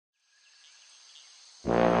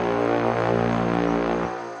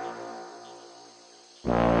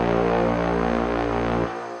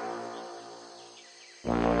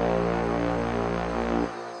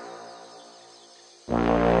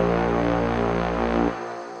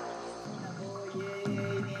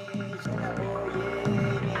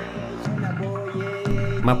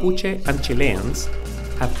Mapuche and Chileans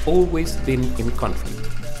have always been in conflict.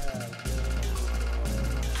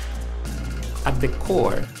 At the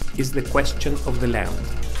core is the question of the land.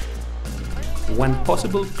 One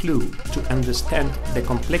possible clue to understand the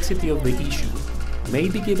complexity of the issue may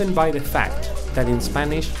be given by the fact that in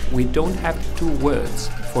Spanish we don't have two words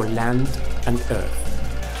for land and earth.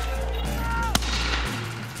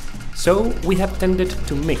 So we have tended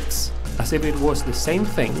to mix, as if it was the same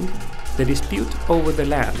thing, the dispute over the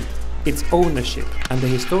land, its ownership and the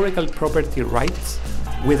historical property rights,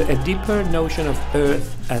 with a deeper notion of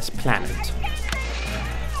earth as planet.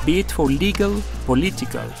 Be it for legal,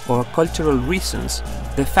 political or cultural reasons,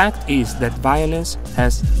 the fact is that violence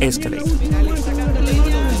has escalated.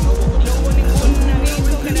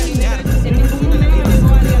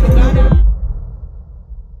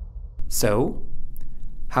 So,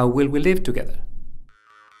 how will we live together?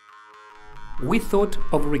 We thought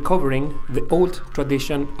of recovering the old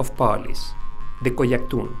tradition of parleys, the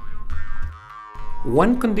Koyaüwe.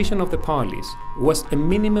 One condition of the parleys was a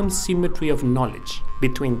minimum symmetry of knowledge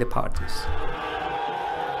between the parties.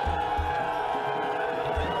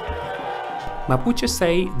 Mapuche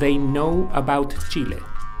say they know about Chile,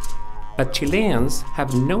 but Chileans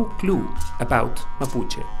have no clue about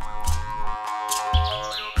Mapuche.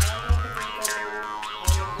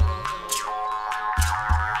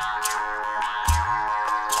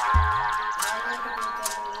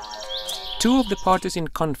 Two of the parties in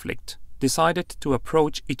conflict decided to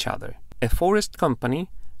approach each other, a forest company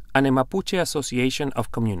and a Mapuche association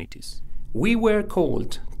of communities. We were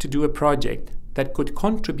called to do a project that could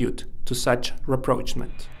contribute to such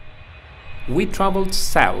rapprochement. We traveled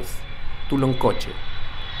south to Loncoche,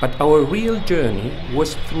 but our real journey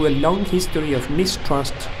was through a long history of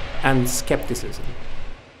mistrust and skepticism.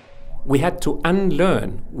 We had to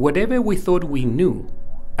unlearn whatever we thought we knew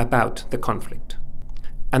about the conflict,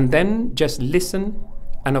 and then just listen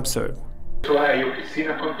and observe. Hay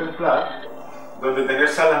oficinas contempladas donde tener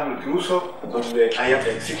salas multiuso, donde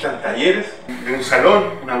existan talleres, de un salón,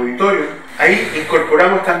 un auditorio. Ahí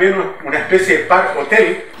incorporamos también una especie de par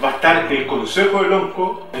hotel. Va a estar el Consejo de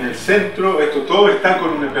Lonco en el centro. Esto todo está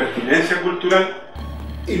con una pertinencia cultural.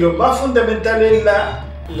 Y lo más fundamental es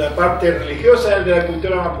la parte religiosa de la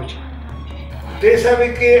cultura mapuche. Ustedes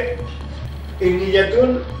saben que en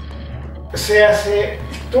Guillatún se hace,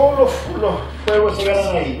 todos los pueblos se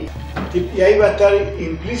ganan ahí. Y ahí va a estar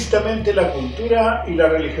implícitamente la cultura y la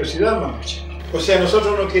religiosidad mapuche. O sea,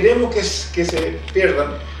 nosotros no queremos que se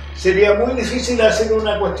pierdan. Sería muy difícil hacer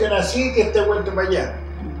una cuestión así que esté vuelto para allá.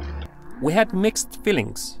 We had mixed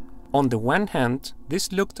feelings. On the one hand,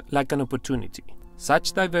 this looked like an opportunity.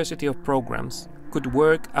 Such diversity of programs could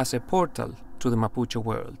work as a portal to the Mapuche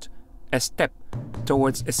world, a step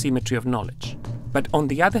towards a symmetry of knowledge. But on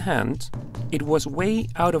the other hand, it was way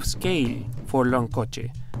out of scale for Loncoche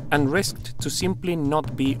and risked to simply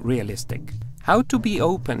not be realistic. How to be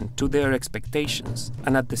open to their expectations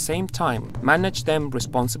and at the same time manage them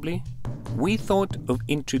responsibly? We thought of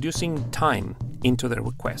introducing time into the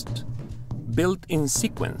request, built in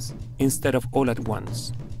sequence instead of all at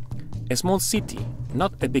once. A small city,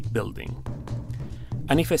 not a big building.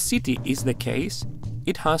 And if a city is the case,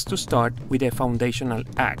 it has to start with a foundational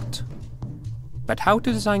act. But how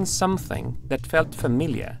to design something that felt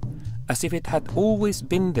familiar, as if it had always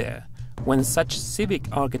been there when such civic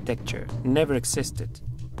architecture never existed?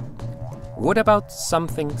 What about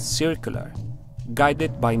something circular,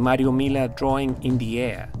 guided by Mario Mila drawing in the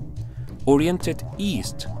air, oriented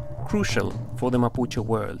east, crucial for the Mapuche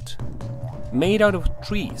world, made out of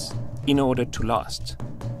trees in order to last,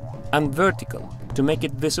 and vertical to make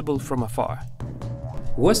it visible from afar?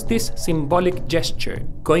 Was this symbolic gesture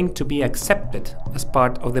going to be accepted as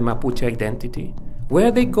part of the Mapuche identity?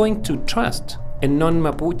 Were they going to trust a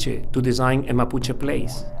non-Mapuche to design a Mapuche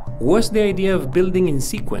place? Was the idea of building in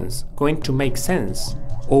sequence going to make sense?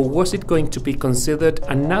 Or was it going to be considered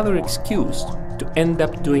another excuse to end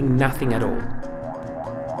up doing nothing at all?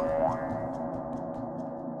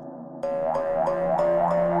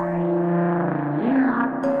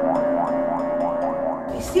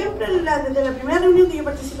 Siempre desde la primera reunión que yo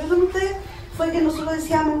participé con ustedes fue que nosotros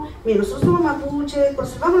decíamos, mira, nosotros somos mapuches,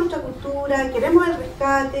 conservamos nuestra cultura, queremos el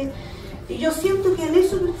rescate, y yo siento que en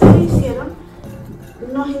eso que ustedes hicieron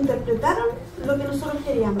nos interpretaron lo que nosotros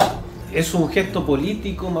queríamos. Es un gesto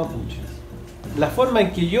político mapuche. La forma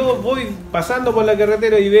en que yo voy pasando por la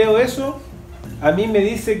carretera y veo eso, a mí me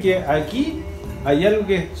dice que aquí hay algo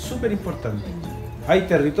que es súper importante. Hay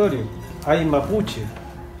territorio, hay mapuche,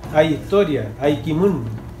 hay historia, hay kimun,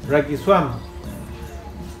 raquisuam.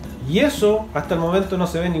 Y eso hasta el momento no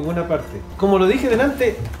se ve en ninguna parte. Como lo dije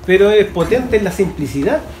delante, pero es potente en la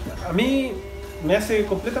simplicidad. A mí me hace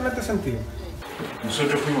completamente sentido.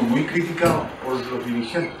 Nosotros fuimos muy criticados por los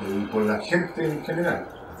dirigentes y por la gente en general.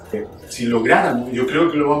 Si lográramos, yo creo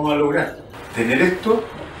que lo vamos a lograr, tener esto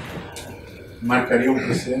marcaría un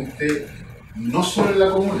precedente no solo en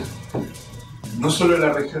la comuna, no solo en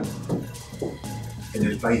la región, en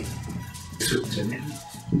el país. Eso es tremendo.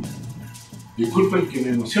 Disculpen que me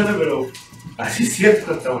emocione, pero así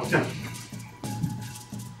siento esta cuestión.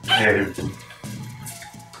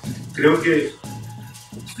 Creo que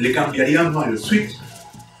le cambiaríamos el switch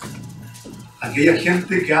a aquella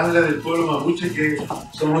gente que habla del pueblo mapuche que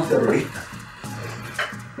somos terroristas,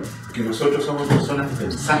 que nosotros somos personas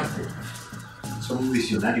pensantes, somos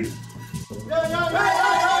visionarios.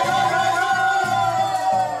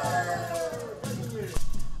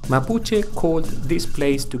 Mapuche called this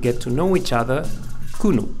place to get to know each other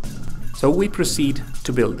Künü, so we proceed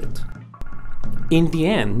to build it. In the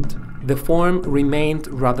end, the form remained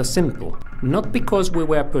rather simple, not because we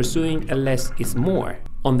were pursuing a less is more.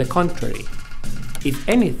 On the contrary, if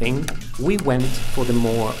anything, we went for the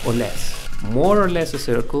more or less a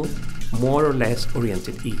circle, more or less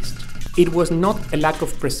oriented east. It was not a lack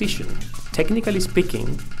of precision. Technically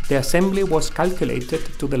speaking, the assembly was calculated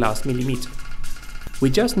to the last millimeter. We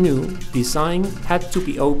just knew design had to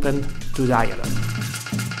be open to dialogue.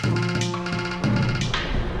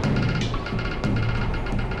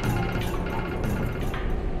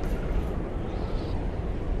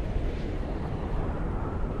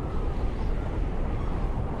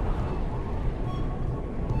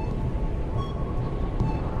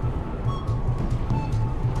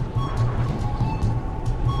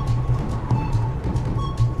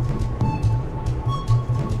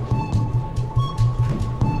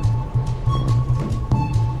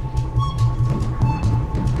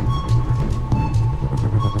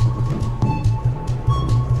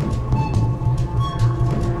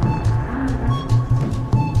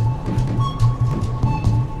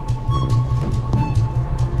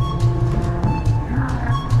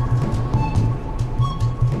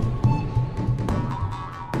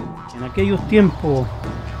 En aquellos tiempos,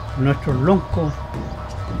 nuestros loncos,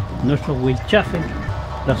 nuestros huilchafes,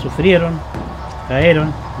 la sufrieron,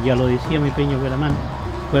 cayeron, ya lo decía mi peño Guaramán,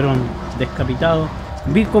 fueron decapitados.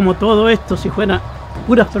 Vi como todo esto si fueran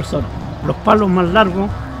puras personas. Los palos más largos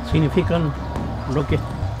significan lo que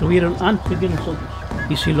estuvieron antes que nosotros.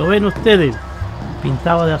 Y si lo ven ustedes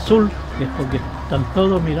pintado de azul, es porque están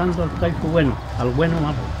todos mirando al caipo bueno, al bueno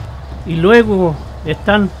Mapuche. Y luego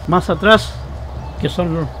están más atrás, que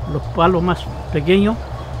son los palos más pequeños,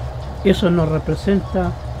 eso nos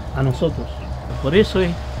representa a nosotros. Por eso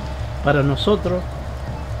es, para nosotros,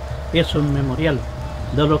 es un memorial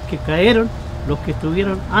de los que cayeron, los que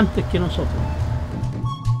estuvieron antes que nosotros.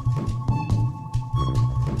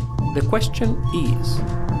 The question is,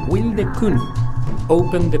 will the Künü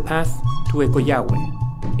open the path to a Koyaüwe,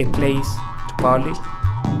 a place to parley?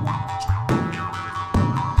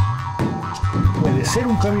 Puede ser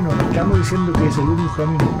un camino, no estamos diciendo que es el único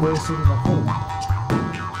camino, puede ser una forma.